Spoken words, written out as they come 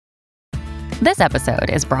This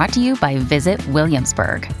episode is brought to you by Visit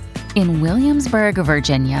Williamsburg. In Williamsburg,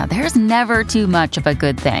 Virginia, there's never too much of a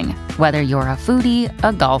good thing. Whether you're a foodie,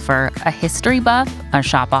 a golfer, a history buff, a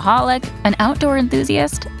shopaholic, an outdoor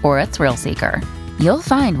enthusiast, or a thrill seeker, you'll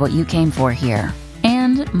find what you came for here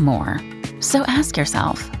and more. So ask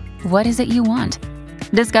yourself, what is it you want?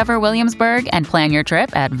 Discover Williamsburg and plan your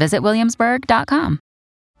trip at visitwilliamsburg.com.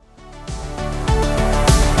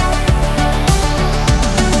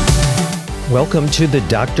 Welcome to the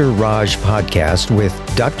Dr. Raj podcast with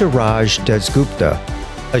Dr. Raj Dasgupta,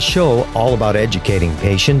 a show all about educating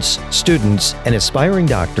patients, students, and aspiring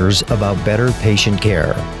doctors about better patient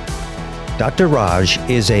care. Dr. Raj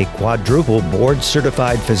is a quadruple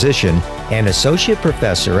board-certified physician and associate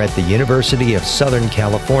professor at the University of Southern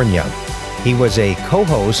California. He was a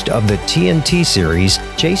co-host of the TNT series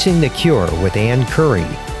Chasing the Cure with Ann Curry,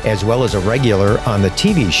 as well as a regular on the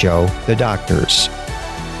TV show The Doctors.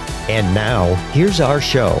 And now, here's our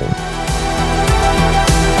show.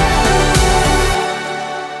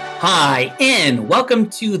 Hi, and welcome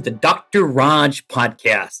to the Dr. Raj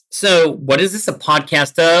podcast. So, what is this a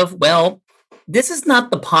podcast of? Well, this is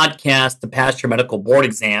not the podcast to pass your medical board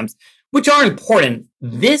exams, which are important.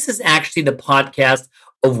 This is actually the podcast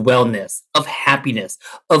of wellness, of happiness,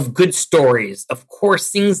 of good stories, of course,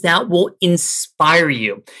 things that will inspire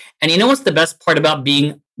you. And you know what's the best part about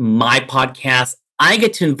being my podcast? I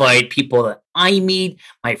get to invite people that I meet,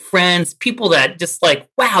 my friends, people that just like,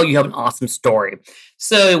 wow, you have an awesome story.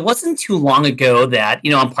 So it wasn't too long ago that,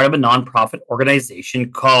 I'm part of a nonprofit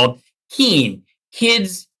organization called KEEN,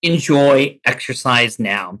 Kids Enjoy Exercise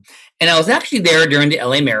Now. And I was actually there during the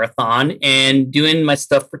LA Marathon and doing my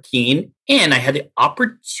stuff for KEEN. And I had the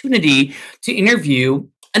opportunity to interview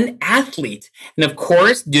an athlete. And of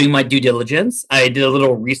course, doing my due diligence, I did a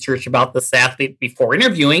little research about this athlete before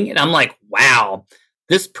interviewing. And I'm like, wow,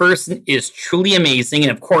 this person is truly amazing.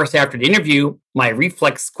 And of course, after the interview, my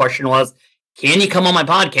reflex question was, can you come on my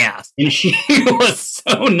podcast? And she was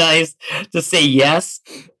so nice to say yes.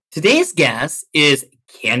 Today's guest is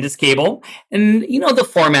Candace Cable. And you know the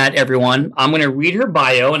format, everyone. I'm going to read her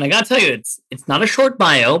bio. And I got to tell you, it's not a short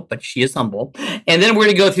bio, but she is humble. And then we're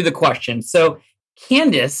going to go through the questions. So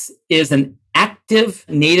Candace is an active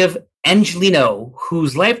native Angelino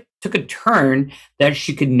whose life took a turn that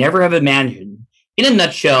she could never have imagined. In a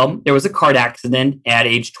nutshell, there was a car accident at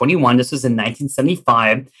age 21. This was in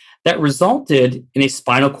 1975 that resulted in a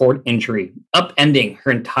spinal cord injury, upending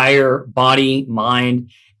her entire body,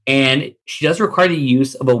 mind, and she does require the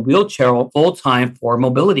use of a wheelchair full-time for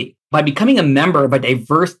mobility. By becoming a member of a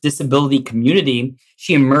diverse disability community,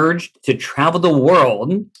 she emerged to travel the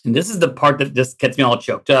world. And this is the part that just gets me all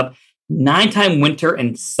choked up. 9-time winter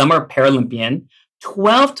and summer Paralympian,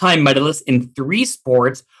 12-time medalist in 3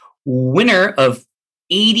 sports, winner of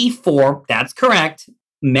 84, that's correct,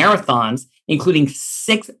 marathons, including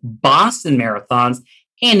 6 Boston marathons,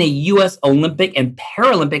 and a U.S. Olympic and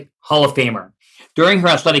Paralympic Hall of Famer. During her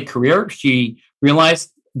athletic career, she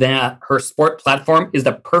realized that her sport platform is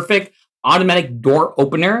the perfect automatic door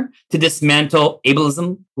opener to dismantle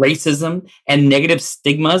ableism, racism, and negative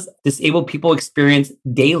stigmas disabled people experience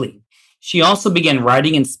daily. She also began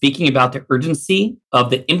writing and speaking about the urgency of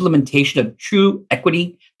the implementation of true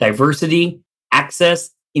equity, diversity,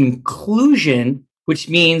 access, inclusion, which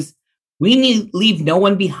means we need to leave no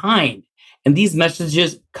one behind. And these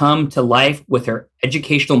messages come to life with her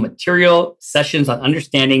educational material, sessions on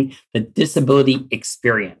understanding the disability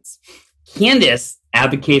experience. Candace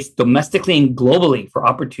advocates domestically and globally for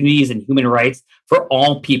opportunities and human rights for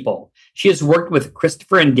all people. She has worked with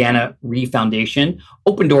Christopher and Dana Reeve Foundation,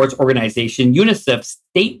 Open Doors Organization, UNICEF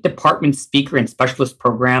State Department Speaker and Specialist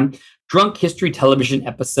Program, Drunk History Television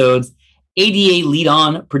episodes, ADA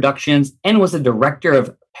Lead-On Productions, and was a director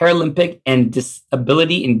of Paralympic and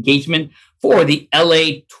Disability Engagement for the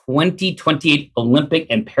LA 2028 Olympic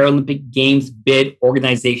and Paralympic Games bid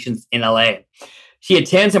organizations in LA. She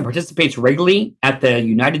attends and participates regularly at the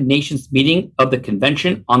United Nations meeting of the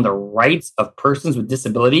Convention on the Rights of Persons with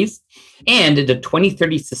Disabilities and the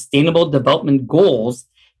 2030 Sustainable Development Goals.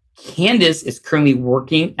 Candace is currently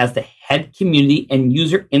working as the head community and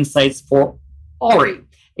user insights for Ori,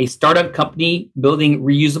 a startup company building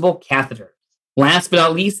reusable catheters. Last but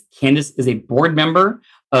not least, Candace is a board member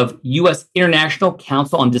of U.S. International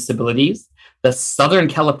Council on Disabilities, the Southern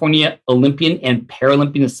California Olympian and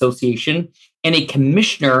Paralympian Association, and a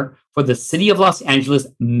commissioner for the City of Los Angeles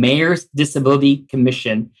Mayor's Disability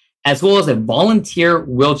Commission, as well as a volunteer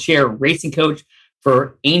wheelchair racing coach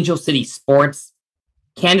for Angel City Sports.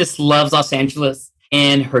 Candace loves Los Angeles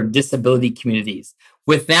and her disability communities.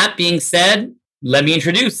 With that being said, let me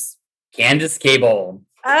introduce Candace Cable.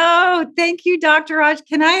 Oh, thank you, Dr. Raj.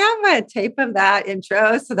 Can I have a tape of that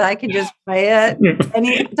intro so that I can just play it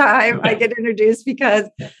anytime I get introduced? Because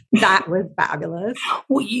that was fabulous.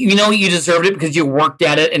 Well, you deserved it because you worked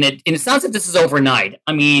at it, and it's not that this is overnight.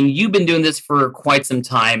 I mean, you've been doing this for quite some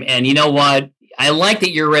time, and you know what? I like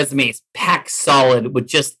that your resume is packed solid with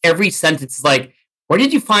just every sentence. Like, where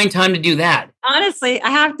did you find time to do that? Honestly, I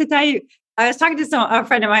have to tell you, I was talking to a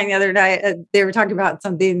friend of mine the other night. They were talking about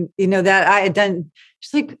something, that I had done.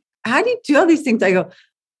 She's like, how do you do all these things? I go,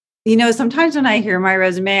 sometimes when I hear my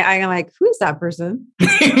resume, I'm like, who's that person?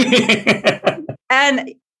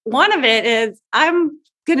 And one of it is I'm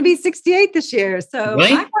going to be 68 this year. So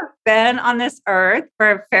Right? I have been on this earth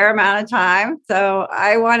for a fair amount of time. So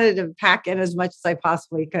I wanted to pack in as much as I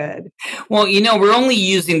possibly could. Well, we're only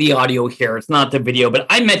using the audio here. It's not the video, but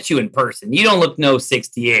I met you in person. You don't look no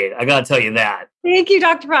 68. I got to tell you that. Thank you,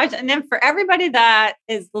 Dr. Raj. And then for everybody that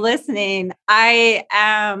is listening, I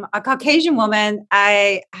am a Caucasian woman.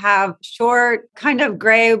 I have short, kind of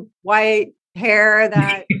gray, white hair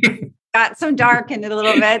that got some dark in it a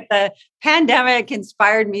little bit. The pandemic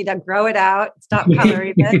inspired me to grow it out, stop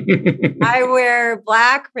coloring it. I wear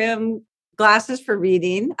black rim glasses for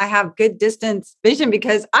reading. I have good distance vision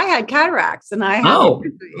because I had cataracts and I have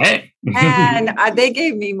Hey. and they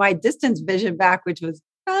gave me my distance vision back, which was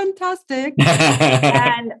fantastic.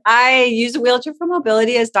 And I use a wheelchair for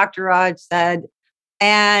mobility, as Dr. Raj said.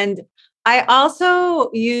 And I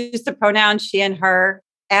also use the pronouns she and her.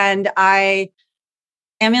 And I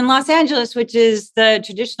am in Los Angeles, which is the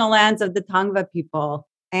traditional lands of the Tongva people.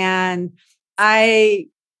 And I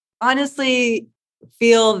honestly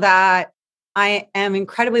feel that I am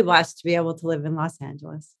incredibly blessed to be able to live in Los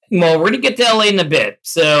Angeles. Well, we're going to get to LA in a bit.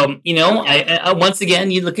 So, I once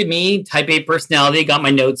again, you look at me, type A personality, got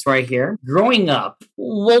my notes right here. Growing up,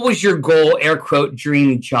 what was your goal, air quote,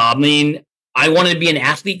 dream job? I mean, I wanted to be an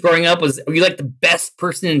athlete growing up. Were you like the best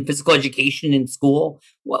person in physical education in school?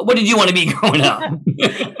 What did you want to be growing up?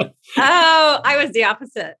 Oh, I was the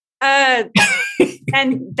opposite.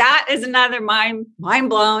 And that is another mind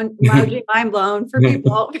blown for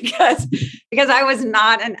people because I was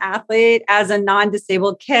not an athlete as a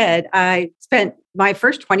non-disabled kid. I spent my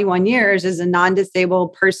first 21 years as a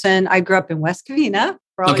non-disabled person. I grew up in West Covina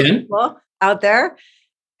for all you people out there.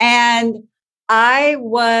 And I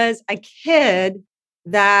was a kid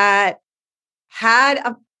that had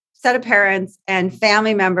a set of parents and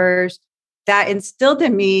family members that instilled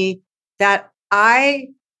in me that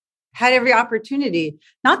I had every opportunity.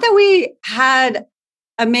 Not that we had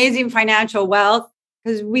amazing financial wealth,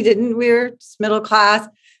 because we didn't, we were middle class,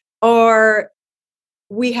 or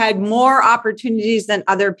we had more opportunities than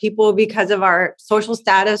other people because of our social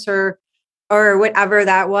status or whatever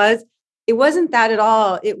that was. It wasn't that at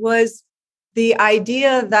all. It was the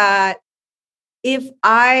idea that if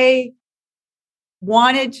I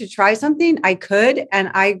wanted to try something, I could,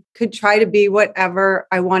 and I could try to be whatever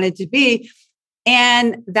I wanted to be.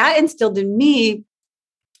 And that instilled in me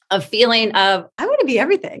a feeling of, I want to be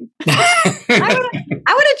everything. I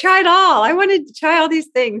want to try it all. I wanted to try all these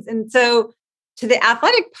things. And so to the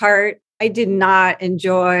athletic part, I did not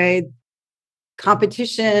enjoy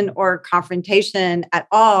competition or confrontation at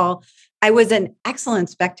all. I was an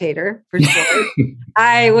excellent spectator for sport.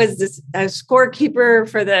 I was a scorekeeper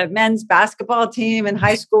for the men's basketball team in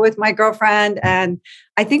high school with my girlfriend. And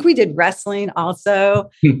I think we did wrestling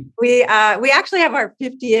also. We actually have our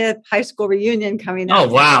 50th high school reunion coming up.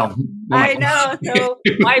 Oh, wow. I know. So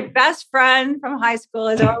my best friend from high school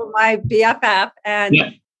is my BFF, and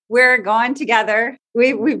we're going together.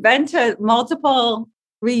 We've been to multiple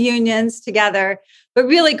reunions together. But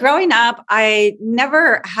really, growing up, I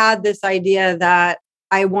never had this idea that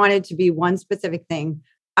I wanted to be one specific thing.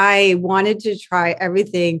 I wanted to try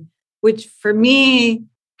everything, which for me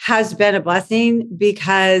has been a blessing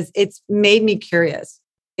because it's made me curious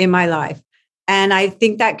in my life. And I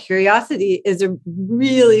think that curiosity is a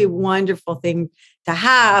really wonderful thing to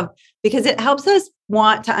have because it helps us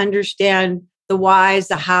want to understand the whys,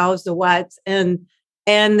 the hows, the whats, and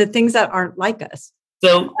the things that aren't like us.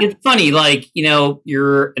 So it's funny, like,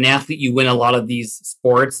 you're an athlete, you win a lot of these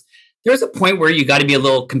sports. There's a point where you got to be a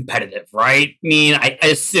little competitive, right? I mean, I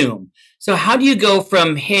assume. So how do you go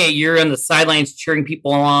from, hey, you're on the sidelines cheering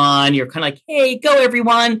people on, you're kind of like, hey, go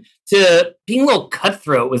everyone, to being a little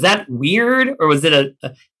cutthroat? Was that weird, or was it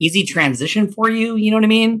a easy transition for you? You know what I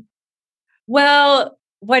mean? Well,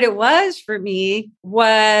 what it was for me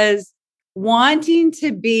was wanting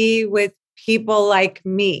to be with people like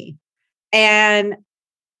me. And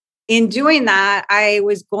in doing that, I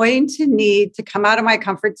was going to need to come out of my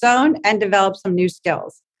comfort zone and develop some new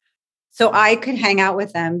skills so I could hang out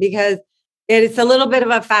with them. Because it's a little bit of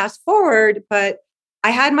a fast forward, but I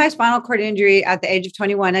had my spinal cord injury at the age of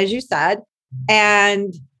 21, as you said.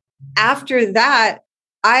 And after that,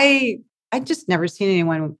 I just never seen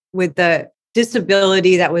anyone with the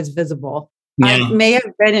disability that was visible. Yeah. I may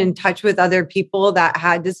have been in touch with other people that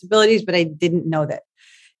had disabilities, but I didn't know that.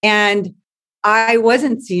 And I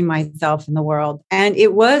wasn't seeing myself in the world. And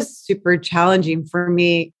it was super challenging for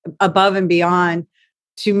me above and beyond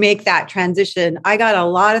to make that transition. I got a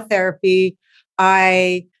lot of therapy.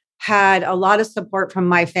 I had a lot of support from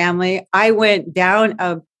my family. I went down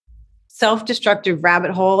a self-destructive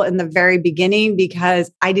rabbit hole in the very beginning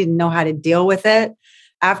because I didn't know how to deal with it.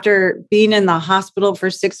 After being in the hospital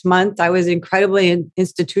for 6 months, I was incredibly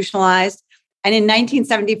institutionalized. And in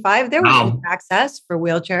 1975, there was no access for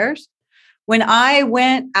wheelchairs. When I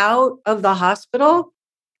went out of the hospital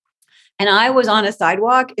and I was on a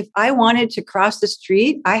sidewalk, if I wanted to cross the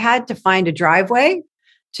street, I had to find a driveway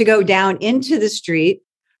to go down into the street,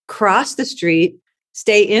 cross the street,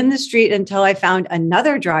 stay in the street until I found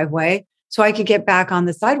another driveway so I could get back on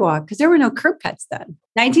the sidewalk because there were no curb cuts then.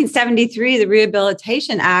 1973, the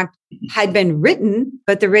Rehabilitation Act had been written,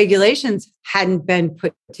 but the regulations hadn't been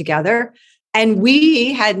put together. And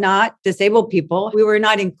we had not, disabled people, we were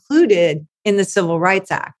not included in the Civil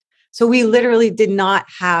Rights Act. So we literally did not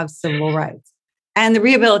have civil rights. And the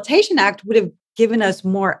Rehabilitation Act would have given us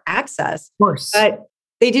more access. Of course. But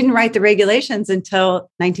they didn't write the regulations until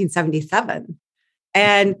 1977.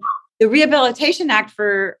 And the Rehabilitation Act,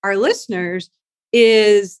 for our listeners,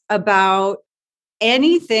 is about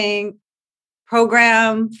anything,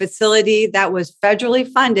 program, facility that was federally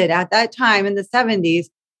funded at that time in the 70s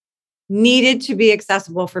needed to be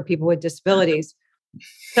accessible for people with disabilities.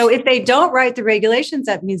 So if they don't write the regulations,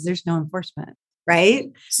 that means there's no enforcement, right?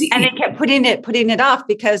 And they kept putting it off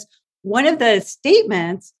because one of the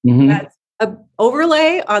statements that's an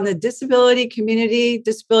overlay on the disability community,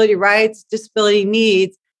 disability rights, disability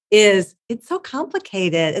needs is it's so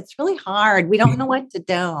complicated. It's really hard. We don't know what to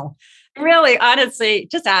do. Really, honestly,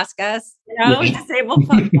 just ask us, disabled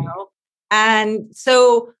folks know. And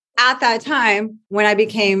so at that time, when I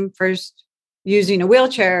became first using a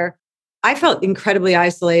wheelchair, I felt incredibly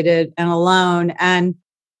isolated and alone. And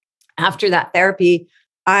after that therapy,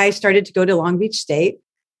 I started to go to Long Beach State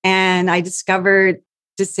and I discovered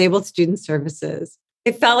Disabled Student Services.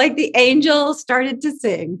 It felt like the angels started to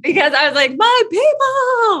sing because I was like, my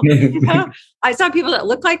people. I saw people that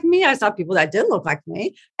looked like me. I saw people that didn't look like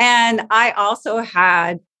me. And I also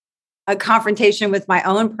had a confrontation with my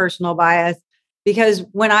own personal bias because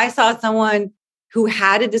when I saw someone who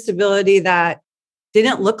had a disability that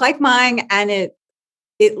didn't look like mine and it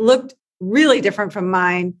looked really different from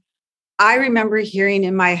mine, I remember hearing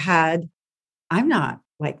in my head, I'm not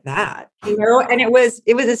like that, and it was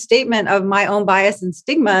a statement of my own bias and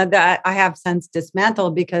stigma that I have since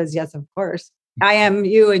dismantled because yes, of course, I am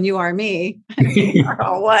you and you are me. We are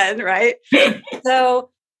all one, right?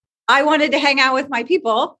 So I wanted to hang out with my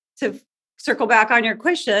people. To circle back on your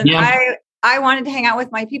question, I wanted to hang out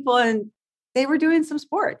with my people and they were doing some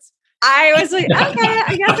sports. I was like, okay,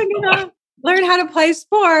 I guess I'm gonna learn how to play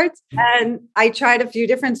sports. And I tried a few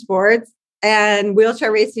different sports and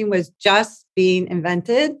wheelchair racing was just being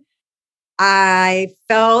invented. I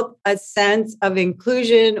felt a sense of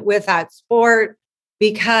inclusion with that sport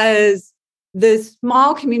because the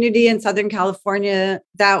small community in Southern California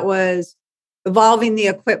that was evolving the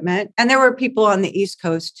equipment, and there were people on the East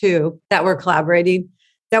Coast too that were collaborating,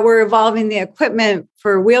 that were evolving the equipment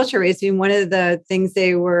for wheelchair racing. One of the things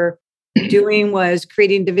they were doing was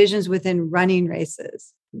creating divisions within running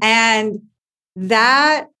races. And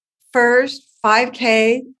that first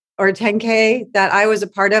 5K or 10K that I was a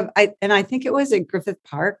part of, I think it was at Griffith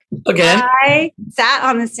Park. Okay. I sat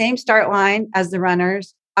on the same start line as the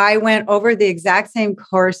runners. I went over the exact same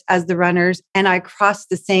course as the runners and I crossed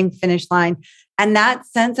the same finish line. And that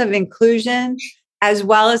sense of inclusion, as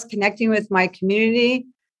well as connecting with my community,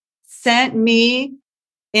 sent me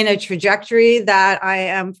in a trajectory that I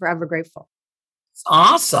am forever grateful. It's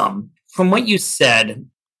awesome. From what you said,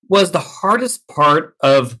 was the hardest part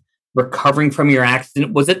of recovering from your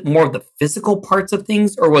accident, was it more of the physical parts of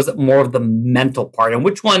things or was it more of the mental part? And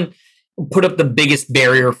which one put up the biggest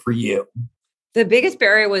barrier for you? The biggest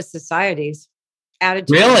barrier was society's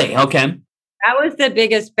attitude. Really? Okay. That was the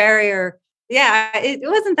biggest barrier. Yeah, it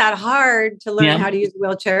wasn't that hard to learn how to use a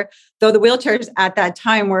wheelchair, though the wheelchairs at that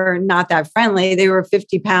time were not that friendly. They were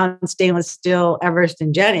 50-pound stainless steel Everest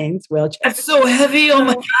and Jennings wheelchairs. That's so heavy. Oh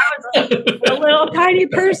my God. A little tiny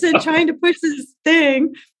person trying to push this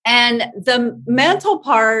thing. And the mental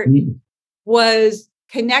part was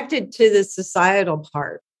connected to the societal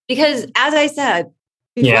part. Because as I said,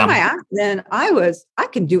 Before my accident, I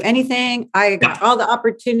can do anything. I got all the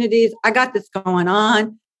opportunities. I got this going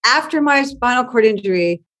on. After my spinal cord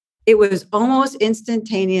injury, it was almost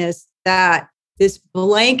instantaneous that this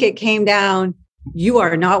blanket came down. You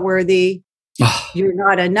are not worthy. You're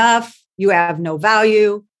not enough. You have no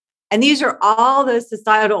value. And these are all the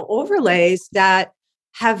societal overlays that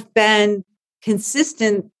have been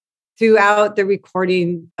consistent throughout the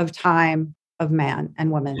recording of time of man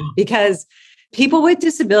and woman, because people with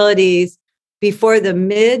disabilities before the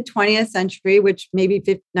mid 20th century, which maybe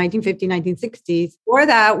 1950, 1960s, before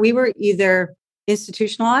that, we were either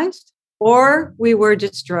institutionalized or we were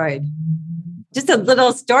destroyed. Just a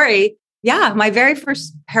little story. Yeah, my very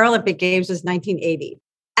first Paralympic Games was 1980.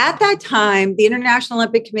 At that time, the International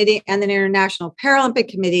Olympic Committee and the International Paralympic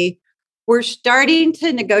Committee were starting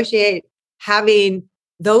to negotiate having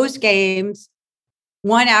those games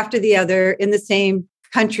one after the other in the same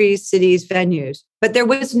countries, cities, venues. But there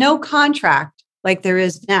was no contract like there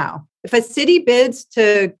is now. If a city bids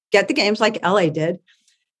to get the games like LA did,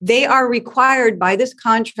 they are required by this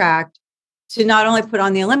contract to not only put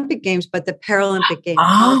on the Olympic Games, but the Paralympic Games.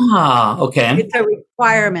 Okay. It's a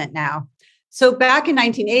requirement now. So back in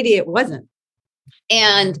 1980, it wasn't.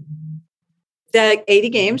 And the 80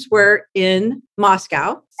 Games were in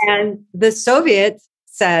Moscow. And the Soviets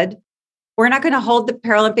said, we're not going to hold the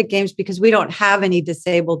Paralympic Games because we don't have any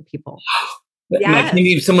disabled people. Yes.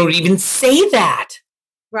 Maybe someone would even say that.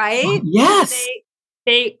 Right? Yes.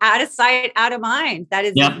 They out of sight, out of mind. That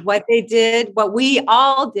is what they did, what we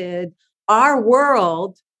all did. Our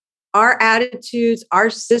world, our attitudes, our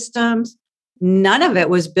systems, none of it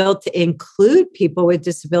was built to include people with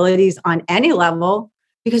disabilities on any level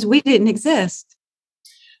because we didn't exist.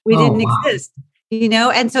 We didn't exist,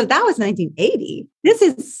 and so that was 1980. This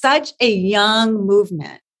is such a young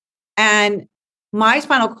movement. And my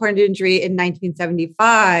spinal cord injury in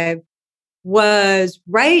 1975 was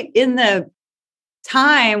right in the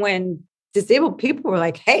time when disabled people were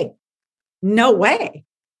like, hey, no way.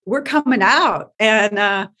 We're coming out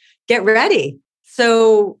and get ready.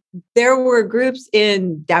 So there were groups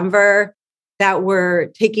in Denver that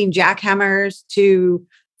were taking jackhammers to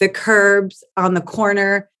the curbs on the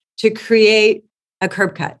corner to create a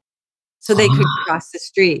curb cut so they could cross the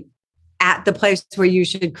street at the place where you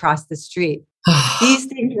should cross the street. These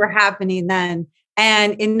things were happening then.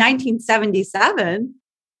 And in 1977,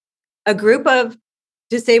 a group of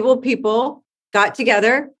disabled people got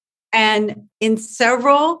together, and in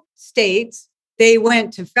several states, they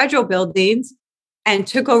went to federal buildings and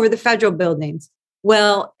took over the federal buildings.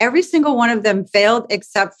 Well, every single one of them failed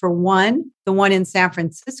except for one, the one in San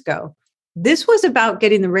Francisco. This was about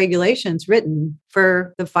getting the regulations written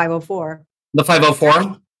for the 504. The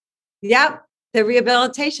 504? Yep, the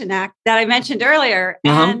Rehabilitation Act that I mentioned earlier.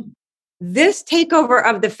 And this takeover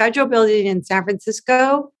of the federal building in San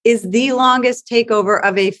Francisco is the longest takeover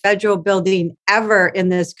of a federal building ever in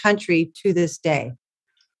this country to this day.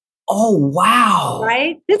 Oh, wow.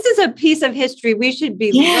 Right? This is a piece of history we should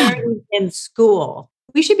be learning in school.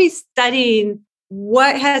 We should be studying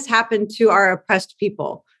what has happened to our oppressed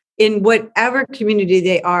people in whatever community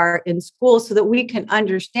they are in school so that we can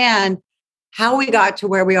understand how we got to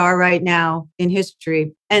where we are right now in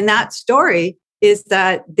history. And that story is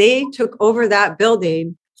that they took over that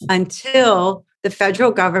building until the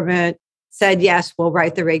federal government said, yes, we'll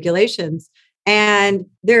write the regulations. And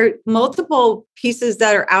there are multiple pieces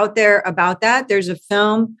that are out there about that. There's a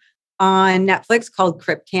film on Netflix called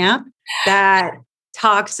Crip Camp that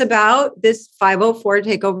talks about this 504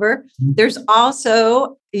 takeover. There's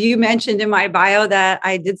also, you mentioned in my bio that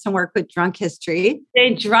I did some work with Drunk History,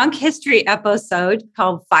 a Drunk History episode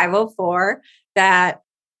called 504 that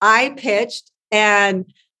I pitched. And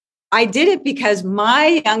I did it because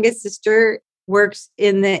my youngest sister works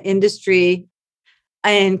in the industry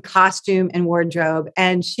in costume and wardrobe.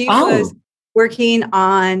 And she was working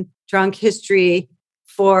on Drunk History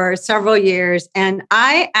for several years. And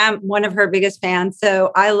I am one of her biggest fans.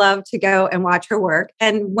 So I love to go and watch her work.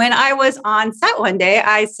 And when I was on set one day,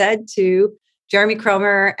 I said to Jeremy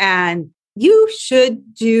Cromer, and you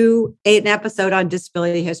should do an episode on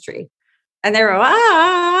disability history. And they were,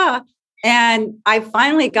 And I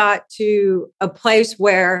finally got to a place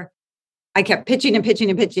where I kept pitching and pitching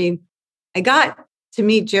and pitching. I got to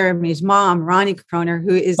meet Jeremy's mom, Ronnie Croner,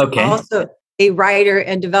 who is also a writer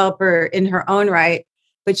and developer in her own right,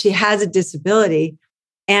 but she has a disability.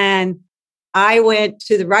 And I went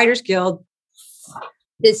to the Writers Guild,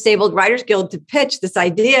 Disabled Writers Guild, to pitch this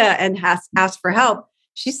idea and ask for help.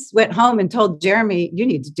 she went home and told Jeremy, you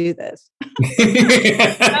need to do this.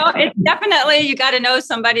 It's definitely, you got to know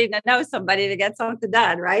somebody to get something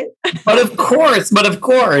done, right? But of course.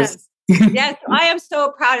 Yes. Yes, I am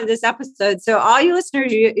so proud of this episode. So all you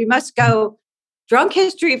listeners, you must go Drunk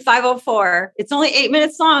History 504. It's only 8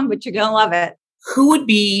 minutes long, but you're going to love it. Who would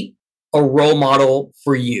be a role model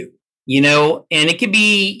for you? And it could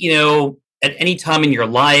be, at any time in your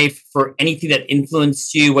life, for anything that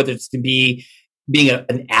influenced you, whether it's to be being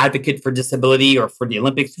an advocate for disability or for the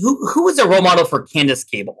Olympics. Who was a role model for Candace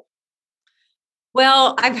Cable?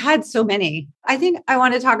 Well, I've had so many. I think I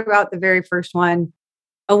want to talk about the very first one.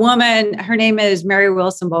 A woman, her name is Mary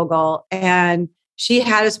Wilson Bogle, and she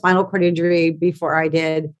had a spinal cord injury before I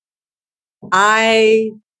did.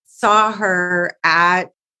 I saw her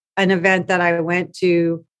at an event that I went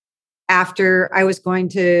to after I was going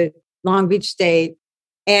to Long Beach State.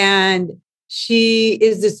 And she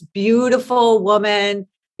is this beautiful woman,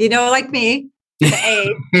 like me, the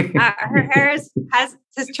age. Her hair has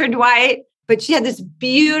turned white, but she had this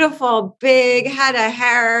beautiful big head of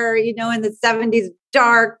hair, in the 70s,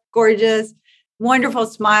 dark, gorgeous, wonderful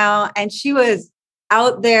smile. And she was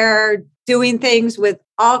out there doing things with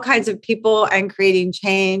all kinds of people and creating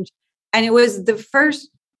change. And it was the first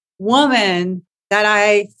woman that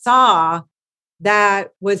I saw that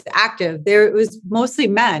was active. It was mostly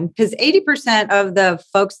men, because 80% of the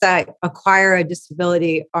folks that acquire a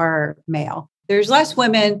disability are male. There's less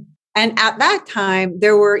women. And at that time,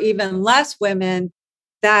 there were even less women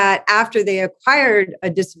that after they acquired a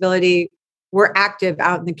disability were active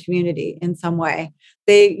out in the community in some way.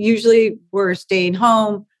 They usually were staying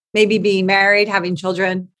home, maybe being married, having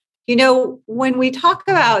children. When we talk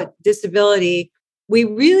about disability, we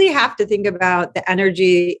really have to think about the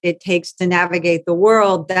energy it takes to navigate the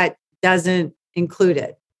world that doesn't include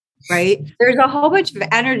it, right? There's a whole bunch of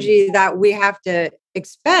energy that we have to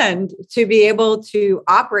expend to be able to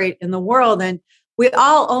operate in the world. And we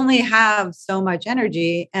all only have so much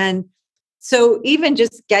energy. And so even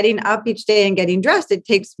just getting up each day and getting dressed, it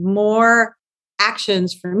takes more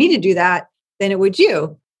actions for me to do that than it would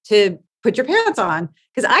you to put your pants on,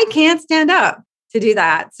 because I can't stand up to do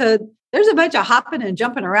that. So there's a bunch of hopping and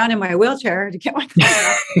jumping around in my wheelchair to get my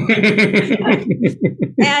clothes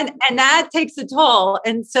on. And that takes a toll.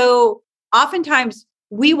 And so oftentimes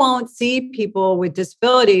we won't see people with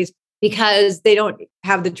disabilities because they don't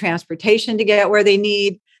have the transportation to get where they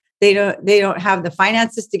need. They don't have the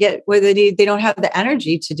finances to get where they need. They don't have the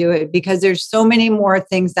energy to do it because there's so many more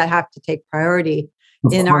things that have to take priority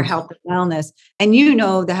in our health and wellness. And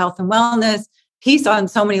the health and wellness piece on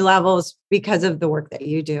so many levels because of the work that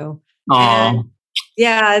you do.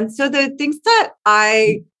 And so the things that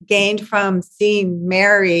I gained from seeing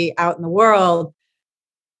Mary out in the world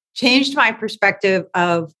changed my perspective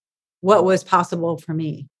of what was possible for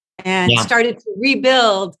me, and started to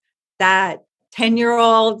rebuild that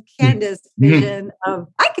 10-year-old Candace vision of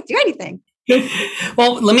I could do anything.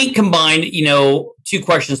 Well, let me combine, two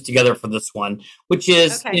questions together for this one, which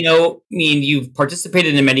is, you've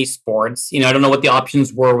participated in many sports. I don't know what the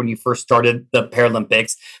options were when you first started the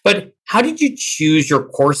Paralympics, but how did you choose your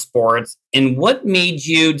core sports, and what made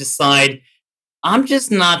you decide, I'm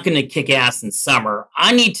just not going to kick ass in summer.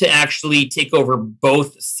 I need to actually take over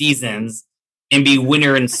both seasons and be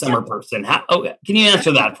winner and summer person. Can you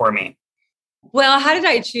answer that for me? Well, how did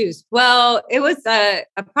I choose? Well, it was a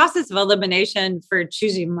process of elimination for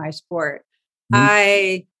choosing my sport. Mm-hmm.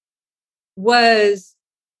 I was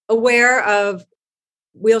aware of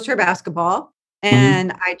wheelchair basketball,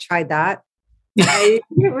 and I tried that. I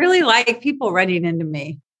didn't really like people running into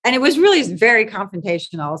me. And it was really very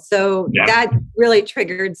confrontational. So that really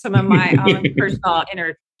triggered some of my own personal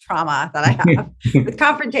inner trauma that I have with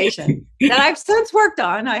confrontation that I've since worked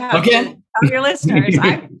on. I have to tell your listeners,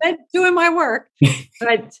 I've been doing my work,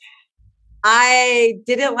 but I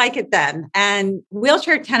didn't like it then. And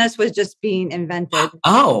wheelchair tennis was just being invented.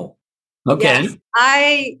 Oh, okay. Yes,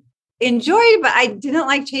 I enjoyed it, but I didn't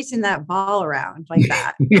like chasing that ball around like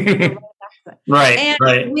that. Right. And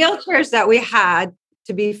right. wheelchairs that we had,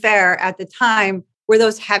 to be fair, at the time were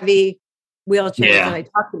those heavy wheelchairs that I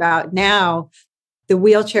talked about. Now, the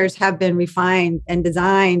wheelchairs have been refined and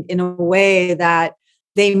designed in a way that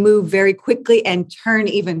they move very quickly and turn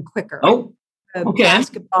even quicker. Oh, the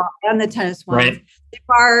basketball and the tennis ones.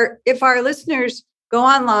 Right. If our listeners go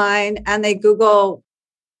online and they Google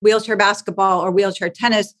wheelchair basketball or wheelchair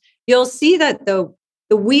tennis, you'll see that the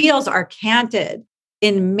wheels are canted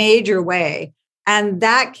in a major way. And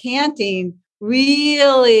that canting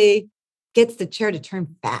really gets the chair to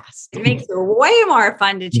turn fast. It makes it way more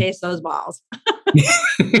fun to chase those balls.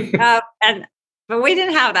 And but we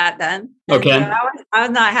didn't have that then. Okay. So I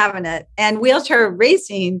was not having it. And wheelchair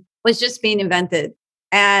racing was just being invented.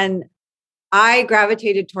 And I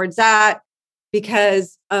gravitated towards that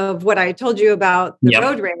because of what I told you about the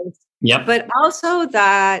road race. Yep. But also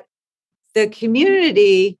that the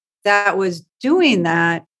community that was doing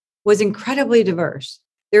that was incredibly diverse.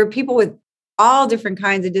 There were people with all different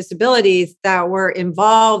kinds of disabilities that were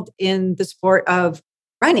involved in the sport of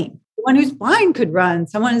running. Someone who's blind could run.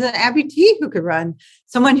 Someone who's an amputee who could run.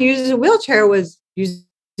 Someone who uses a wheelchair was using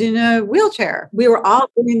a wheelchair. We were all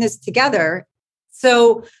doing this together.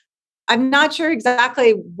 So I'm not sure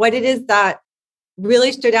exactly what it is that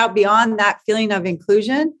really stood out beyond that feeling of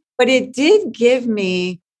inclusion, but it did give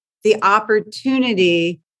me the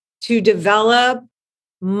opportunity to develop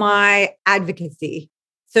my advocacy.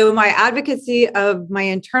 So my advocacy of my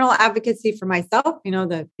internal advocacy for myself,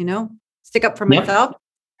 stick up for myself,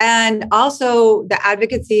 and also the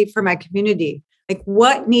advocacy for my community. Like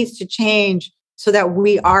what needs to change so that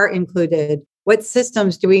we are included? What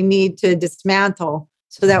systems do we need to dismantle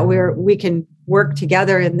so that we can work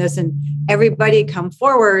together in this and everybody come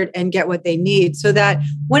forward and get what they need so that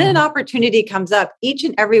when an opportunity comes up, each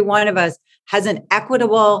and every one of us has an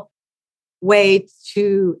equitable way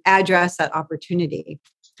to address that opportunity.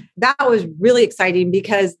 That was really exciting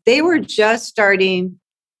because they were just starting,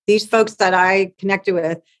 these folks that I connected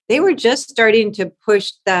with, they were just starting to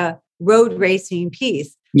push the road racing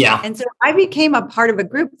piece. Yeah. And so I became a part of a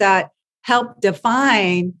group that helped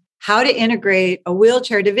define how to integrate a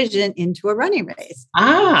wheelchair division into a running race.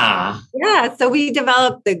 Ah. Yeah. So we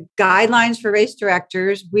developed the guidelines for race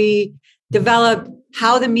directors. We developed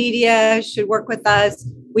how the media should work with us.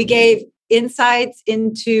 We gave insights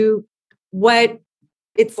into what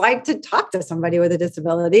it's like to talk to somebody with a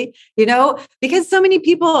disability, because so many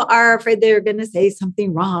people are afraid they're going to say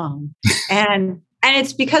something wrong. And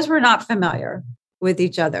it's because we're not familiar with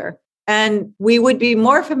each other. And we would be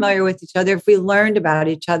more familiar with each other if we learned about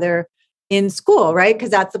each other in school, right? Because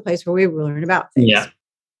that's the place where we learn about things. Yeah.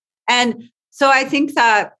 And so I think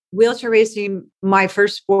that wheelchair racing, my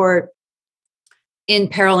first sport in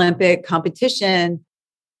Paralympic competition,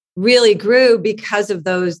 really grew because of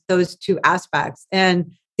those two aspects.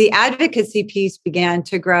 And the advocacy piece began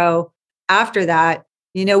to grow after that.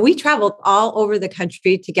 We traveled all over the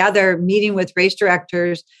country together, meeting with race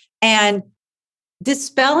directors and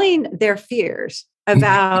dispelling their fears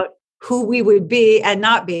about who we would be and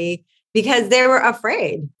not be, because they were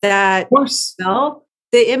afraid that,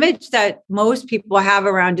 the image that most people have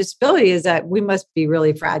around disability is that we must be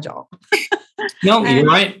really fragile. No, you're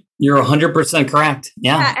right. You're 100% correct.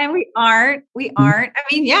 Yeah. And we aren't. I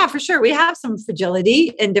mean, yeah, for sure. We have some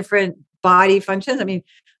fragility in different body functions. I mean,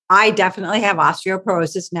 I definitely have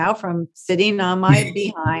osteoporosis now from sitting on my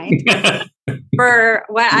behind for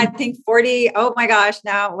what I think 40. Oh my gosh.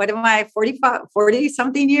 Now, what am I? 40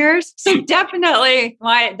 something years. So definitely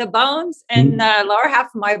the bones in the lower half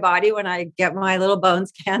of my body, when I get my little bone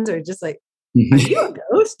scans, are just like, are you a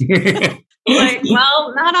ghost? Like,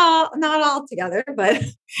 well, not all together, but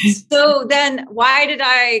so then why did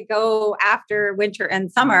I go after winter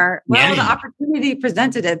and summer? Well, the opportunity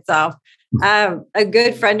presented itself. A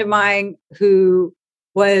good friend of mine who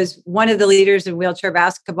was one of the leaders in wheelchair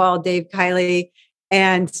basketball, Dave Kiley,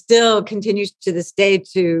 and still continues to this day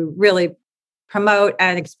to really promote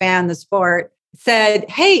and expand the sport, said,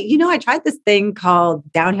 hey, I tried this thing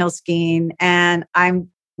called downhill skiing, and I'm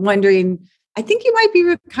wondering, I think you might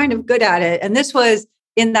be kind of good at it. And this was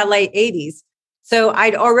in the late 80s. So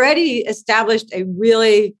I'd already established a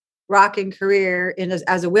really rocking career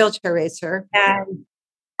as a wheelchair racer. And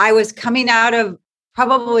I was coming out of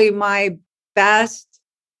probably my best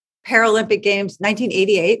Paralympic Games,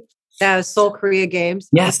 1988, the Seoul Korea Games.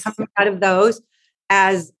 Yes. Coming out of those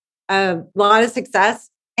as a lot of success.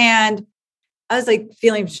 And I was like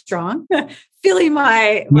feeling strong, feeling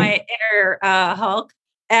my inner Hulk.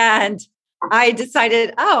 And I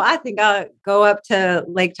decided, I think I'll go up to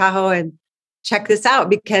Lake Tahoe and check this out,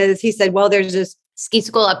 because he said, well, there's this ski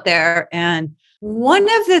school up there. And one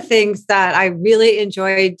of the things that I really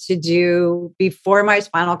enjoyed to do before my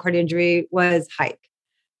spinal cord injury was hike.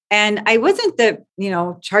 And I wasn't the,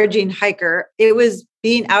 charging hiker. It was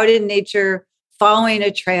being out in nature, following a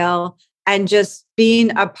trail, and just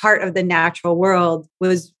being a part of the natural world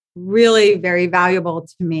was really very valuable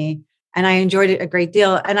to me. And I enjoyed it a great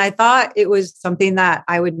deal. And I thought it was something that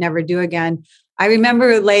I would never do again. I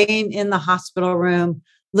remember laying in the hospital room,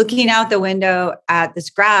 looking out the window at this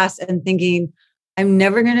grass and thinking, I'm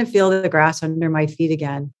never going to feel the grass under my feet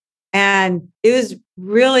again. And it was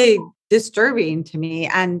really disturbing to me.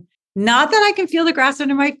 And not that I can feel the grass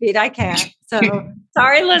under my feet, I can't. So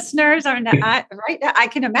sorry, listeners. Right now, I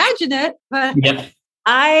can imagine it, but Yep.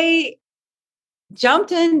 I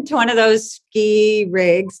jumped into one of those ski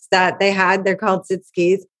rigs that they had. They're called sit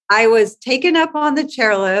skis. I was taken up on the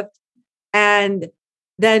chairlift and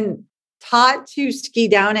then taught to ski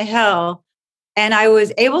down a hill. And I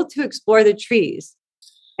was able to explore the trees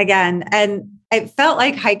again. And it felt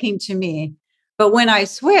like hiking to me. But when I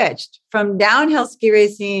switched from downhill ski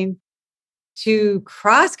racing to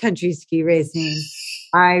cross country ski racing,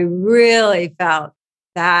 I really felt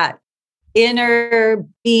that inner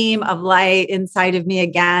beam of light inside of me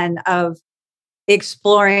again of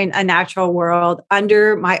exploring a natural world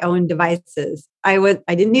under my own devices. I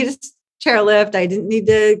didn't need a chairlift. I didn't need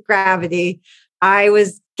the gravity. I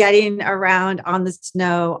was getting around on the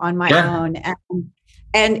snow on my own.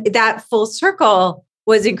 And that full circle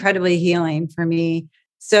was incredibly healing for me.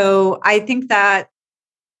 So I think that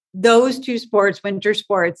those two sports, winter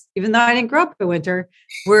sports, even though I didn't grow up in winter,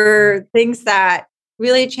 were things that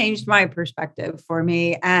really changed my perspective for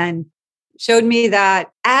me and showed me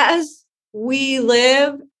that as we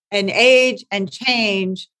live and age and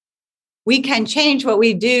change, we can change what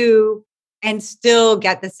we do and still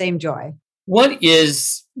get the same joy. What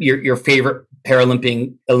is your favorite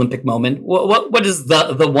Olympic moment? What is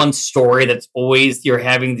the one story that's always you're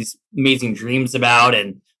having these amazing dreams about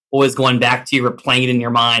and always going back to you, replaying it in your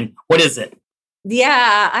mind? What is it?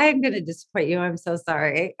 Yeah, I'm going to disappoint you. I'm so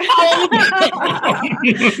sorry.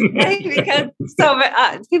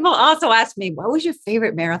 Because people also ask me, what was your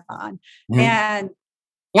favorite marathon? And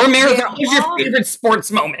or marathon, what was your favorite sports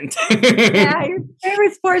moment? Yeah, your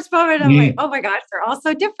favorite sports moment. I'm like, oh my gosh, they're all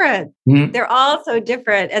so different. They're all so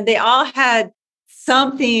different. And they all had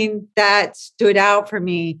something that stood out for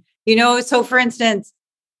me. So for instance,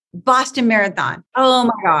 Boston Marathon. Oh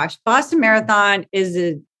my gosh. Boston Marathon is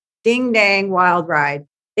a ding dang wild ride.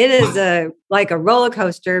 It is like a roller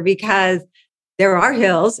coaster because there are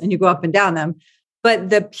hills and you go up and down them. But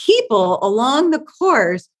the people along the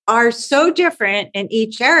course are so different in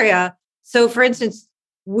each area. So for instance,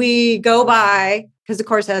 we go by, because the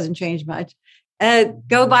course hasn't changed much,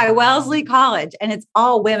 go by Wellesley College and it's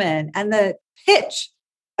all women. And the pitch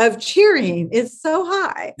of cheering is so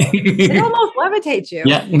high. It almost levitates you.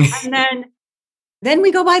 Yeah. And then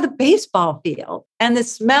we go by the baseball field and the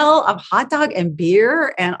smell of hot dog and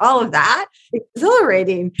beer and all of that,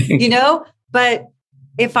 exhilarating, But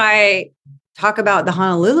if I talk about the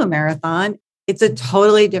Honolulu Marathon, it's a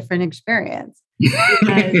totally different experience.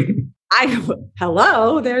 There's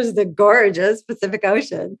the gorgeous Pacific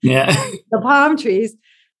Ocean, the palm trees,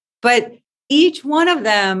 but each one of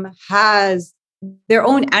them has their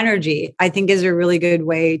own energy, I think is a really good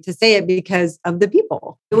way to say it because of the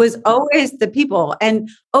people. It was always the people. And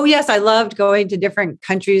yes, I loved going to different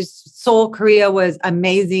countries. Seoul, Korea was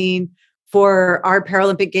amazing for our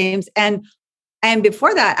Paralympic Games. And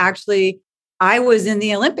before that, actually, I was in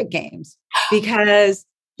the Olympic Games because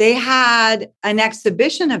they had an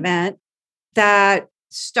exhibition event that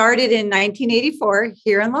started in 1984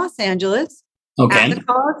 here in Los Angeles at the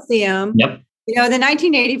Coliseum. Yep. The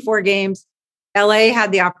 1984 Games, LA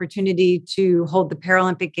had the opportunity to hold the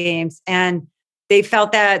Paralympic Games, and they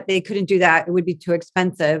felt that they couldn't do that. It would be too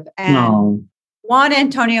expensive. And Juan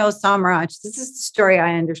Antonio Samaranch, this is the story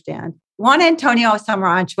I understand. Juan Antonio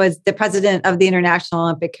Samaranch was the president of the International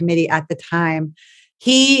Olympic Committee at the time.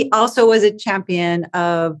 He also was a champion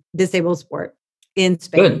of disabled sport in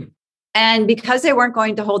Spain. Good. And because they weren't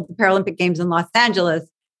going to hold the Paralympic Games in Los Angeles,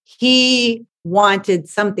 he wanted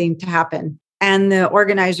something to happen. And the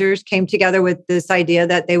organizers came together with this idea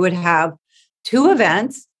that they would have two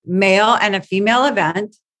events, male and a female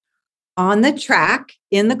event, on the track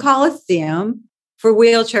in the Coliseum for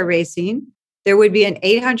wheelchair racing. There would be an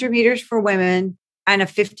 800 meters for women and a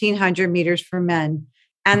 1,500 meters for men.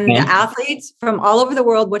 And the athletes from all over the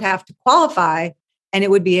world would have to qualify, and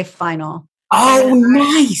it would be a final. Oh,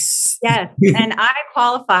 nice. Yes. And I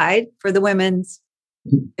qualified for the women's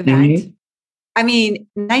event. I mean,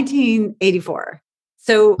 1984.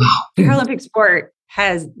 So Paralympic sport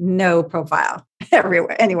has no profile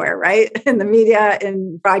anywhere, right? In the media,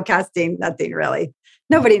 in broadcasting, nothing really.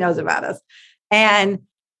 Nobody knows about us. And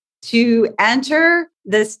to enter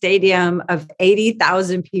the stadium of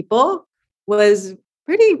 80,000 people was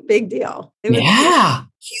pretty big deal. It was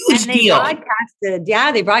huge deal.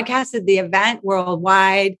 They broadcasted the event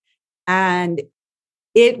worldwide, and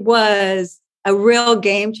it was a real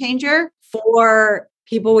game changer for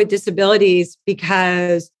people with disabilities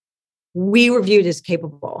because we were viewed as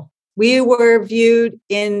capable. We were viewed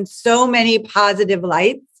in so many positive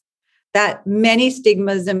lights that many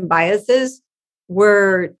stigmas and biases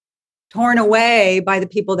were torn away by the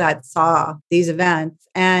people that saw these events.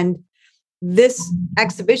 And this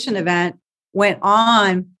exhibition event went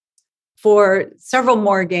on for several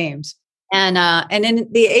more games. And in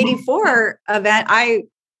the 84 event, I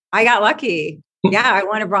got lucky. Yeah, I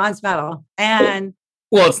won a bronze medal. And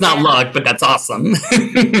well, it's not luck, but that's awesome.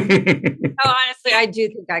 Honestly, I do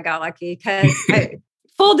think I got lucky because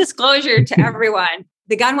full disclosure to everyone,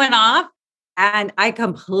 the gun went off and I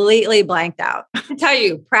completely blanked out. I tell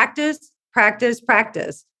you, practice, practice,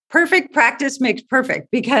 practice. Perfect practice makes perfect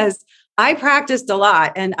because I practiced a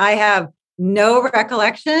lot and I have no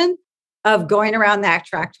recollection of going around that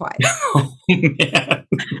track twice. Yeah.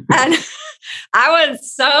 And I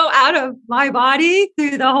was so out of my body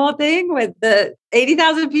through the whole thing with the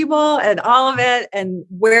 80,000 people and all of it and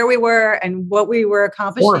where we were and what we were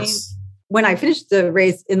accomplishing. When I finished the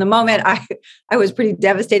race, in the moment, I was pretty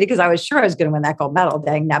devastated because I was sure I was going to win that gold medal,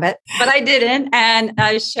 dang nabbit. But I didn't. And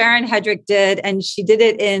Sharon Hedrick did, and she did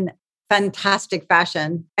it in fantastic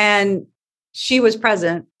fashion. And she was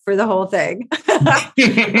present for the whole thing.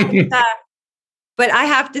 But I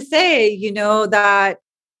have to say, that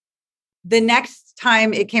the next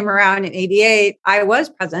time it came around in 88, I was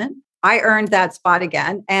present. I earned that spot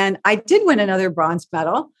again. And I did win another bronze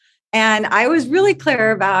medal. And I was really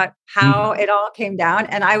clear about how it all came down.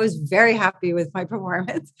 And I was very happy with my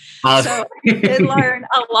performance. So I did learn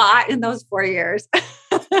a lot in those 4 years.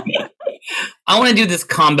 I want to do this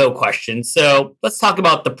combo question. So let's talk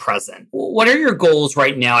about the present. What are your goals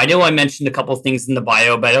right now? I know I mentioned a couple of things in the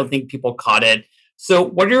bio, but I don't think people caught it. So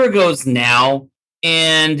what are your goals now?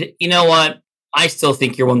 And you know what? I still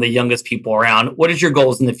think you're one of the youngest people around. What is your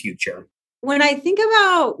goals in the future? When I think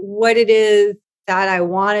about what it is that I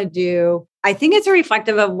want to do, I think it's a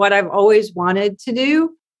reflective of what I've always wanted to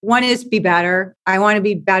do. One is be better. I want to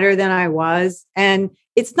be better than I was. And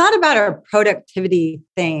it's not about a productivity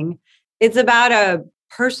thing. It's about a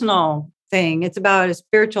personal thing. It's about a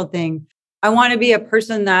spiritual thing. I want to be a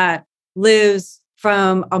person that lives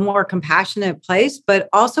from a more compassionate place, but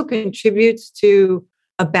also contributes to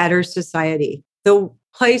a better society. The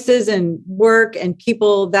places and work and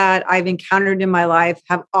people that I've encountered in my life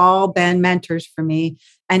have all been mentors for me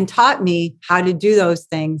and taught me how to do those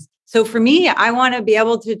things. So for me, I want to be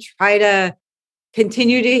able to try to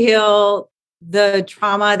continue to heal the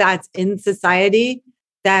trauma that's in society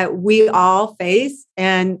that we all face,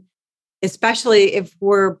 and especially if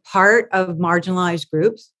we're part of marginalized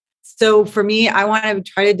groups. So for me, I want to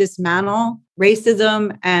try to dismantle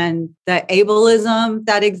racism and the ableism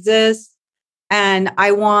that exists. And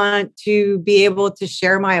I want to be able to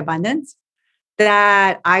share my abundance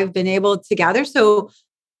that I've been able to gather. So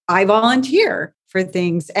I volunteer for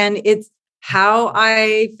things. And it's how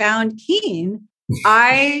I found Keen.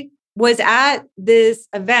 I was at this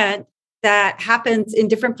event that happens in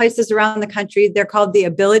different places around the country. They're called the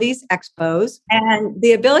Abilities Expos. And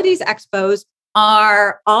the Abilities Expos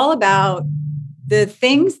are all about the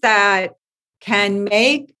things that can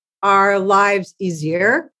make our lives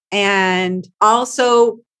easier and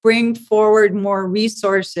also bring forward more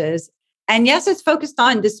resources. And yes, it's focused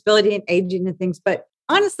on disability and aging and things, but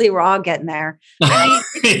honestly, we're all getting there. I mean,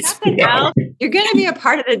 if nothing else, you're going to be a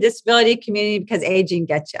part of the disability community because aging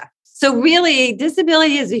gets you. So really,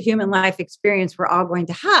 disability is a human life experience we're all going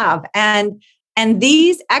to have. And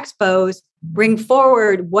these expos bring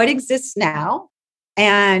forward what exists now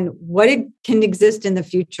and what it can exist in the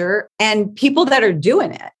future and people that are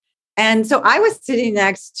doing it. And so I was sitting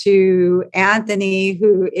next to Anthony,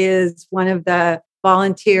 who is one of the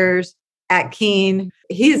volunteers at Keen.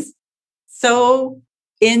 He's so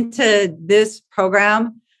into this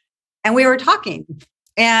program. And we were talking.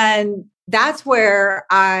 And that's where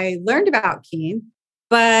I learned about Keen.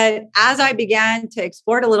 But as I began to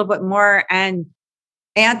explore it a little bit more, and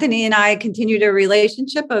Anthony and I continued a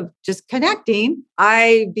relationship of just connecting,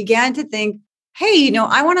 I began to think, hey,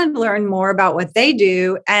 I want to learn more about what they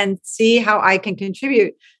do and see how I can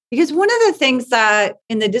contribute. Because one of the things that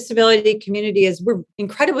in the disability community is we're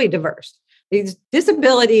incredibly diverse.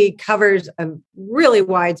 Disability covers a really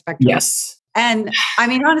wide spectrum. Yes. And I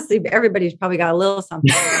mean, honestly, everybody's probably got a little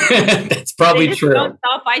something. That's probably true. Don't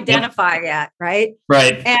self-identify yet, right?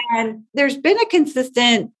 Right. And there's been a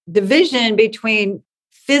consistent division between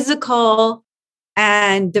physical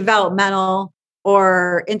and developmental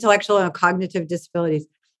or intellectual and cognitive disabilities.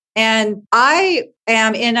 And I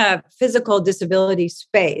am in a physical disability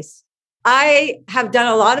space. I have done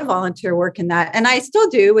a lot of volunteer work in that. And I still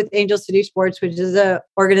do with Angel City Sports, which is an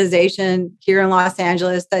organization here in Los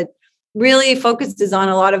Angeles that really focuses on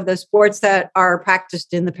a lot of the sports that are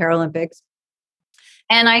practiced in the Paralympics.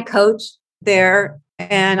 And I coach there,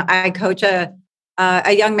 and I coach a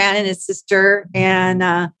a young man and his sister,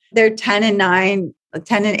 and they're 10 and 9,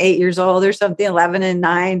 10 and 8 years old or something, 11 and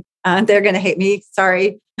 9. They're going to hate me.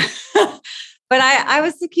 Sorry. But I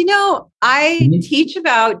was like, I teach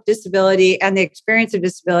about disability and the experience of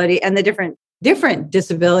disability and the different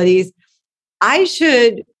disabilities. I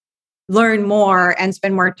should learn more and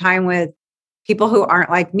spend more time with people who aren't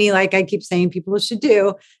like me, like I keep saying people should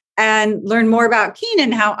do, and learn more about Keen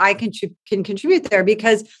and how I can contribute there,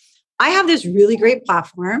 because I have this really great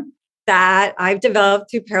platform that I've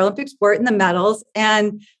developed through Paralympic sport and the medals.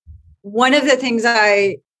 And one of the things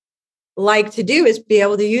I like to do is be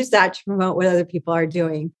able to use that to promote what other people are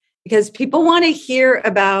doing, because people want to hear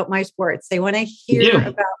about my sports. They want to hear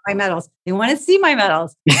about my medals. They want to see my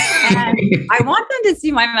medals. And I want them to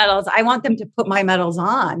see my medals. I want them to put my medals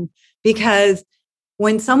on, because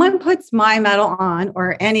when someone puts my medal on,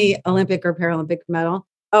 or any Olympic or Paralympic medal,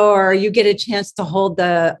 or you get a chance to hold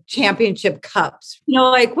the championship cups,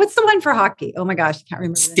 like what's the one for hockey? Oh my gosh, I can't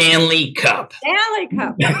remember. Stanley Cup. Stanley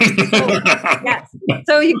Cup. Yes.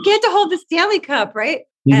 So you get to hold the Stanley Cup, right?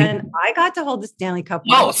 And I got to hold the Stanley Cup.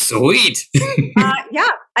 Oh, sweet. Yeah.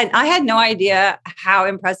 And I had no idea how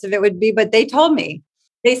impressive it would be, but they told me,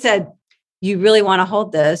 they said, you really want to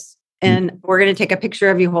hold this, and we're going to take a picture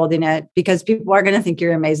of you holding it, because people are going to think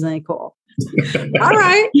you're amazingly cool. All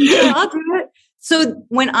right. Yeah, I'll do it. So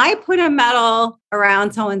when I put a medal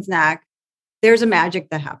around someone's neck, there's a magic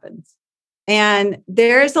that happens. And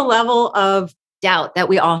there's a level of doubt that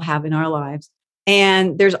we all have in our lives.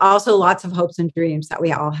 And there's also lots of hopes and dreams that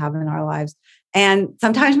we all have in our lives. And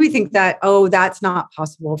sometimes we think that, oh, that's not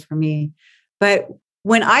possible for me. But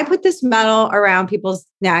when I put this medal around people's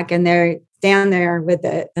neck and they stand there with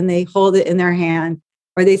it and they hold it in their hand,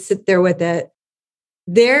 or they sit there with it,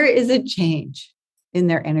 there is a change in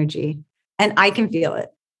their energy. And I can feel it,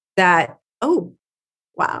 that, oh,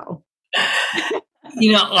 wow.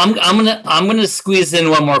 I'm gonna squeeze in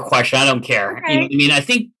one more question. I don't care. Okay. I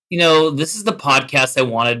think, this is the podcast I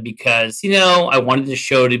wanted, because, I wanted the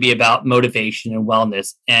show to be about motivation and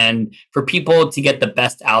wellness, and for people to get the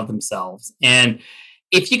best out of themselves. And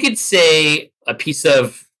if you could say a piece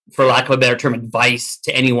of, for lack of a better term, advice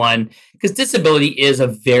to anyone, because disability is a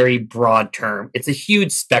very broad term. It's a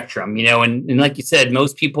huge spectrum, and like you said,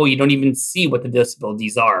 most people, you don't even see what the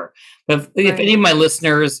disabilities are. But if any of my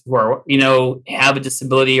listeners who are, have a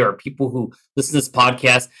disability, or people who listen to this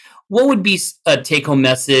podcast, what would be a take-home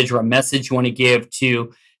message or a message you want to give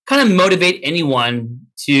to kind of motivate anyone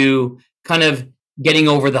to kind of getting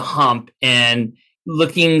over the hump and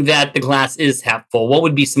looking that the glass is half full? What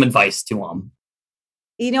would be some advice to them?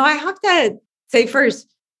 I have to say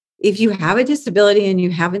first, if you have a disability and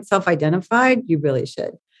you haven't self-identified, you really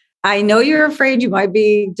should. I know you're afraid you might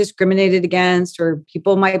be discriminated against, or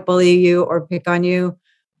people might bully you or pick on you,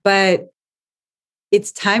 but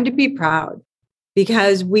it's time to be proud,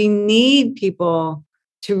 because we need people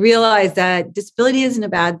to realize that disability isn't a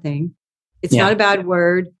bad thing. It's not a bad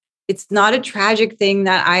word. It's not a tragic thing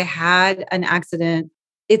that I had an accident.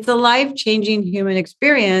 It's a life-changing human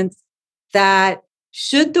experience that,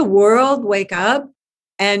 should the world wake up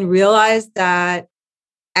and realize that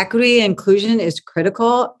equity and inclusion is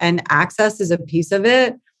critical and access is a piece of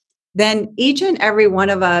it, then each and every one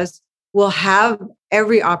of us will have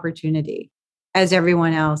every opportunity as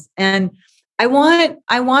everyone else. And I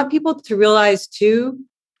want people to realize too,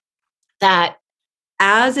 that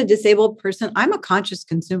as a disabled person, I'm a conscious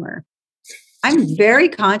consumer. I'm very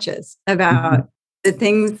conscious about the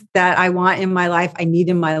things that I want in my life, I need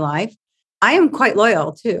in my life. I am quite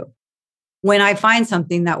loyal too when I find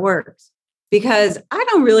something that works, because I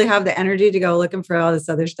don't really have the energy to go looking for all this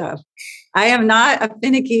other stuff. I am not a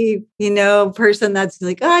finicky, person that's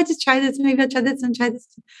like, oh, I just try this, maybe I'll try this and try this.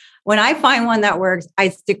 When I find one that works, I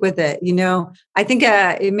stick with it. I think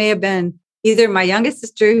it may have been either my youngest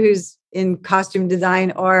sister, who's in costume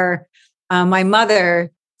design, or my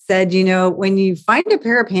mother said, when you find a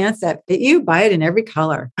pair of pants that fit you, buy it in every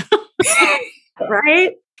color.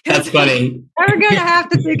 Right? That's funny. We're going to have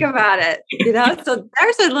to think about it, So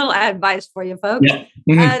there's a little advice for you, folks. Yeah.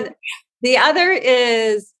 And the other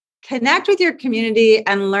is connect with your community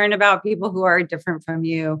and learn about people who are different from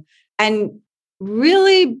you, and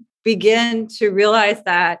really begin to realize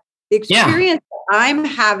that the experience that I'm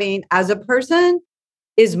having as a person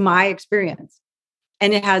is my experience,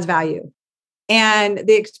 and it has value. And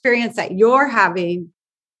the experience that you're having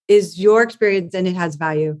is your experience, and it has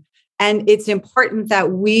value. And it's important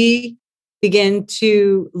that we begin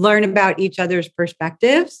to learn about each other's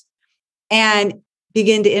perspectives and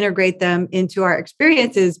begin to integrate them into our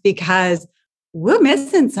experiences, because we're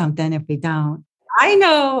missing something if we don't. I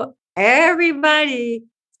know everybody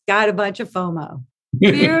got a bunch of FOMO.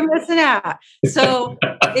 Fear of missing out. So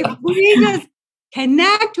if we just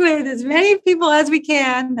connect with as many people as we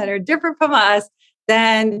can that are different from us,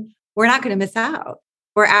 then we're not going to miss out.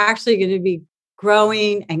 We're actually going to be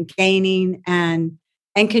growing and gaining and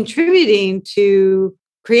contributing to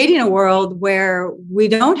creating a world where we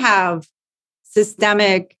don't have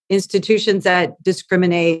systemic institutions that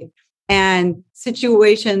discriminate and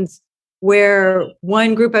situations where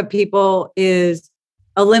one group of people is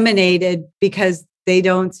eliminated because they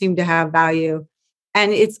don't seem to have value.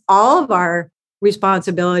 And it's all of our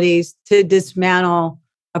responsibilities to dismantle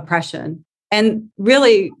oppression. And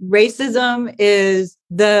really, racism is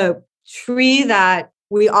the tree that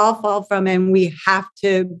we all fall from, and we have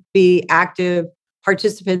to be active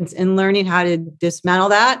participants in learning how to dismantle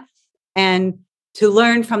that and to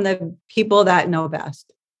learn from the people that know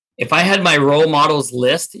best. If I had my role models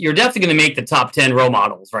list, you're definitely going to make the top 10 role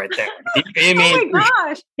models right there. I mean, oh my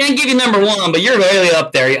gosh. Can't give you number one, but you're really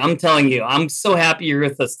up there. I'm telling you, I'm so happy you're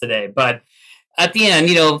with us today. But at the end,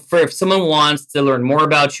 for if someone wants to learn more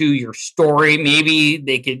about you, your story, maybe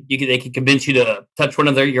they could convince you to touch one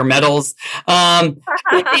of your medals. How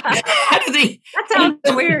do they? That sounds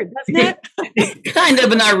weird, doesn't it? Kind of,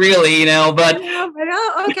 but not really, But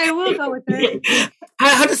okay, we'll go with it.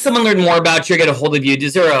 How does someone learn more about you or get a hold of you?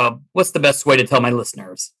 What's the best way to tell my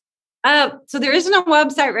listeners? So there isn't a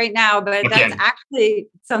website right now, but that's actually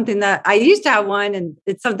something that I used to have one, and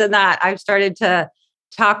it's something that I've started to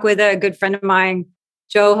talk with a good friend of mine,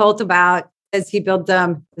 Joe Holt, about as he built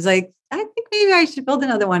them. It's like, I think maybe I should build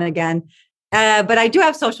another one again. But I do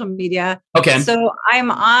have social media. Okay. So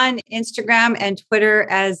I'm on Instagram and Twitter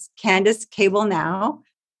as Candace Cable now.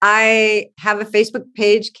 I have a Facebook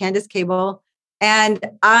page, Candace Cable. And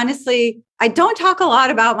honestly, I don't talk a lot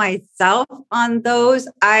about myself on those.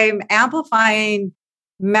 I'm amplifying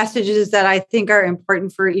messages that I think are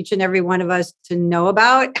important for each and every one of us to know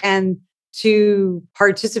about and to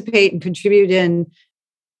participate and contribute in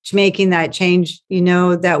making that change,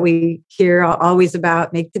 that we hear always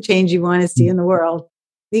about, make the change you want to see in the world.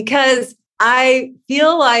 Because I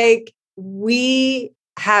feel like we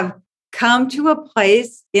have come to a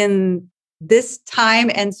place in this time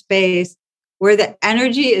and space where the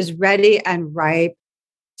energy is ready and ripe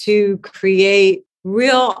to create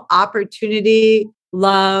real opportunity,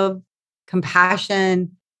 love,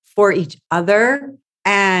 compassion for each other.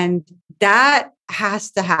 And that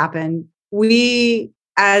has to happen. We,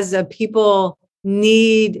 as a people,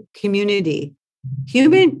 need community.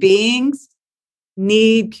 Human beings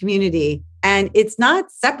need community. And it's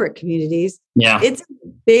not separate communities. Yeah. It's a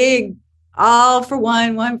big all for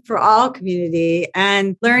one for all community.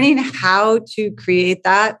 And learning how to create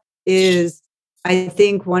that is, I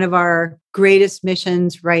think, one of our greatest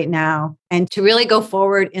missions right now. And to really go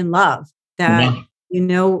forward in love, that,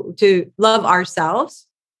 to love ourselves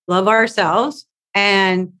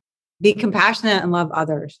and be compassionate and love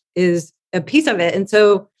others is a piece of it. And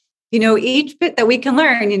so, each bit that we can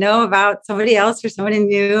learn, about somebody else or somebody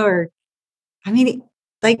new,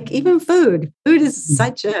 like even food is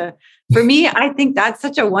for me, I think that's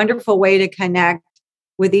such a wonderful way to connect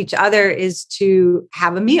with each other, is to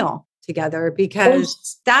have a meal together,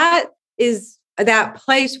 because that is that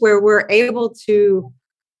place where we're able to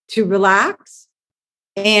relax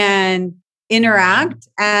and interact.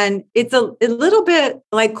 And it's a little bit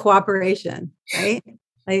like cooperation, right?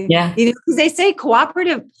 Because they say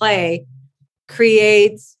cooperative play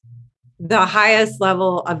creates the highest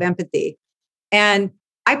level of empathy. And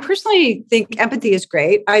I personally think empathy is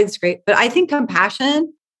great. It's great, but I think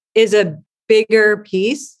compassion is a bigger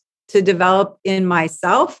piece to develop in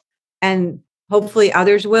myself, and hopefully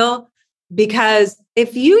others will. Because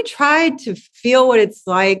if you tried to feel what it's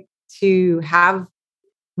like to have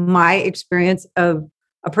my experience of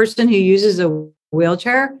a person who uses a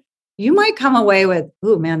wheelchair, you might come away with,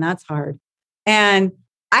 "Oh man, that's hard." And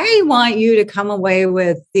I want you to come away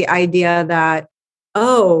with the idea that,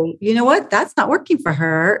 oh, you know what? That's not working for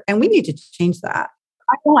her, and we need to change that.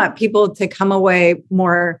 I want people to come away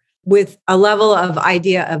more with a level of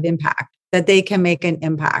idea of impact, that they can make an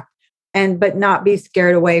impact, but not be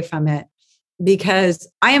scared away from it. Because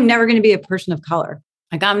I am never going to be a person of color.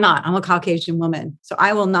 Like, I'm not. I'm a Caucasian woman, so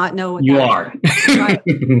I will not know what you are. Right?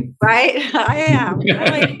 I am.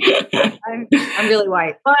 I'm really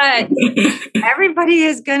white, but everybody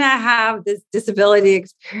is going to have this disability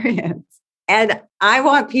experience. And I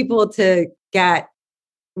want people to get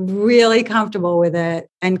really comfortable with it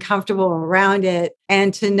and comfortable around it,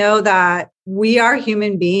 and to know that we are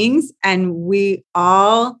human beings and we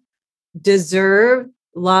all deserve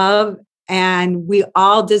love, and we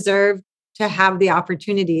all deserve to have the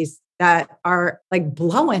opportunities that are like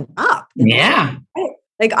blowing up. Yeah.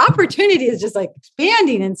 Like opportunity is just like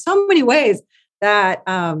expanding in so many ways that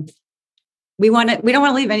we don't want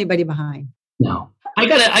to leave anybody behind. No. I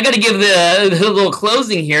gotta give the little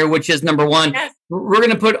closing here, which is number one. Yes. We're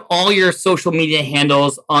gonna put all your social media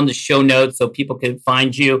handles on the show notes so people can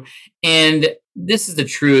find you. And this is the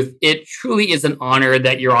truth. It truly is an honor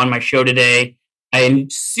that you're on my show today. I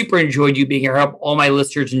super enjoyed you being here. I hope all my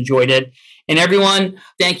listeners enjoyed it. And everyone,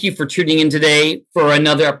 thank you for tuning in today for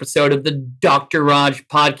another episode of the Dr. Raj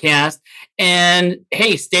podcast. And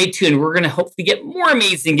hey, stay tuned. We're going to hopefully get more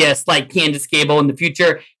amazing guests like Candace Gable in the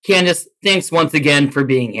future. Candace, thanks once again for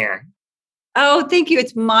being here. Oh, thank you.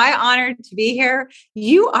 It's my honor to be here.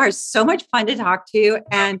 You are so much fun to talk to.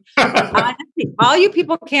 And honestly, all you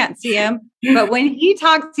people can't see him, but when he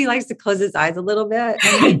talks, he likes to close his eyes a little bit.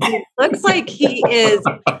 And it looks like he is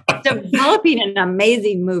developing an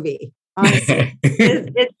amazing movie. Honestly,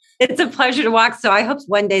 it's a pleasure to watch. So I hope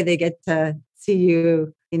one day they get to see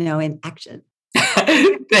you, in action.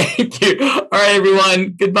 Thank you. All right,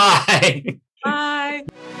 everyone. Goodbye. Bye.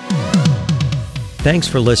 Thanks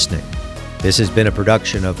for listening. This has been a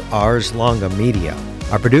production of Ars Longa Media.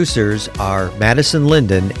 Our producers are Madison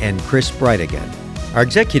Linden and Chris Brightigan. Our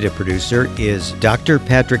executive producer is Dr.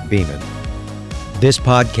 Patrick Beeman. This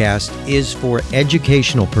podcast is for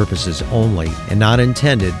educational purposes only and not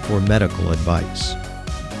intended for medical advice.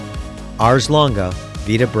 Ars Longa,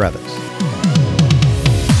 Vita Brevis.